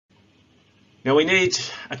Now we need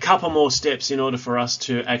a couple more steps in order for us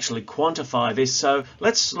to actually quantify this, so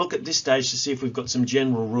let's look at this stage to see if we've got some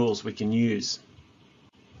general rules we can use.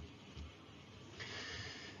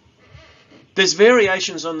 There's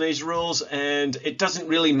variations on these rules, and it doesn't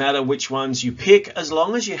really matter which ones you pick as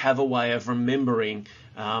long as you have a way of remembering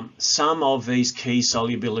some of these key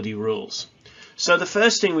solubility rules. So the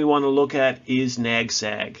first thing we want to look at is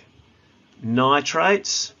NAG/SAG.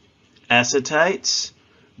 Nitrates, acetates,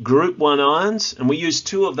 group 1 ions, and we used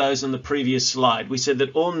 2 of those on the previous slide. We said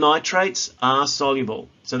that all nitrates are soluble,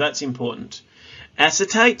 so that's important.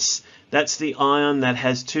 Acetates, that's the ion that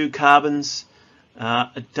has 2 carbons,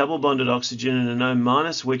 a double bonded oxygen and an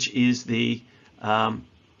O-, which is the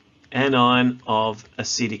anion of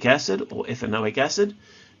acetic acid or ethanoic acid.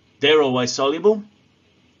 They're always soluble.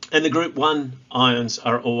 And the group 1 ions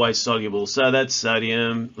are always soluble. So that's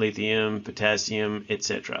sodium, lithium, potassium,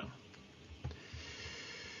 etc.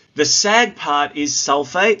 The SAG part is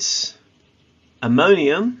sulfates,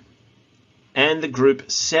 ammonium, and the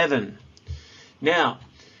group 7. Now,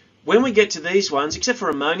 when we get to these ones, except for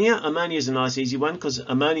ammonia, ammonia is a nice easy one because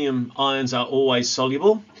ammonium ions are always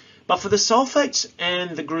soluble. But for the sulfates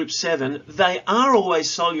and the group 7, they are always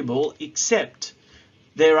soluble, except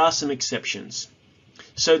there are some exceptions.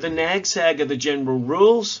 So the NAG/SAG are the general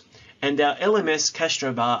rules, and our LMS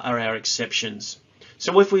Castro bar are our exceptions.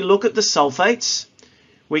 So if we look at the sulfates,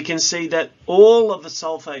 we can see that all of the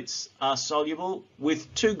sulfates are soluble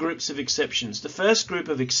with 2 groups of exceptions. The first group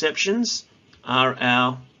of exceptions are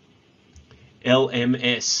our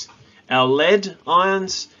LMS, our lead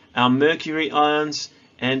ions, our mercury ions,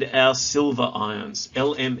 and our silver ions,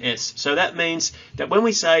 LMS. So that means that when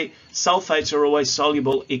we say sulfates are always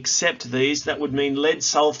soluble except these, that would mean lead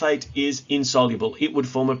sulfate is insoluble. It would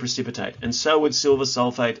form a precipitate, and so would silver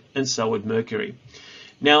sulfate, and so would mercury.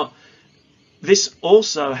 Now, this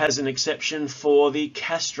also has an exception for the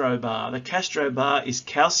Castro bar. The Castro bar is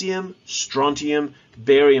calcium, strontium,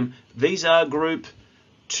 barium. These are group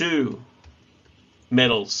 2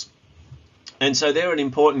 metals, and so they're an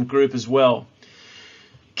important group as well.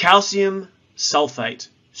 Calcium sulfate,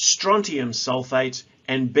 strontium sulfate,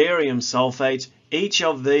 and barium sulfate, each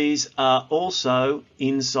of these are also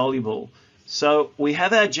insoluble. So we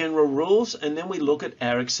have our general rules, and then we look at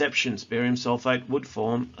our exceptions. Barium sulfate would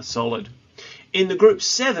form a solid. In the group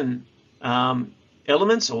 7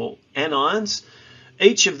 elements or anions,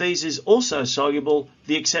 each of these is also soluble.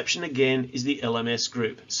 The exception again is the LMS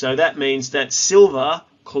group. So that means that silver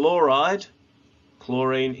chloride,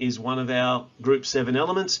 chlorine is one of our group 7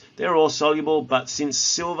 elements. They're all soluble, but since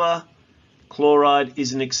silver chloride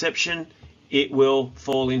is an exception, it will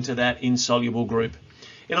fall into that insoluble group.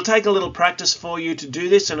 It'll take a little practice for you to do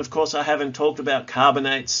this, and of course I haven't talked about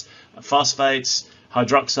carbonates, phosphates,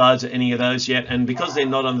 hydroxides, or any of those yet, and because they're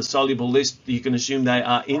not on the soluble list, you can assume they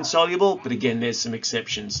are insoluble, but again, there's some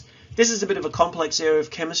exceptions. This is a bit of a complex area of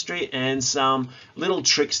chemistry, and some little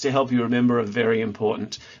tricks to help you remember are very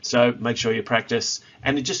important. So make sure you practice.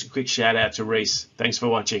 And just a quick shout out to Reese. Thanks for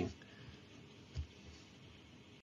watching.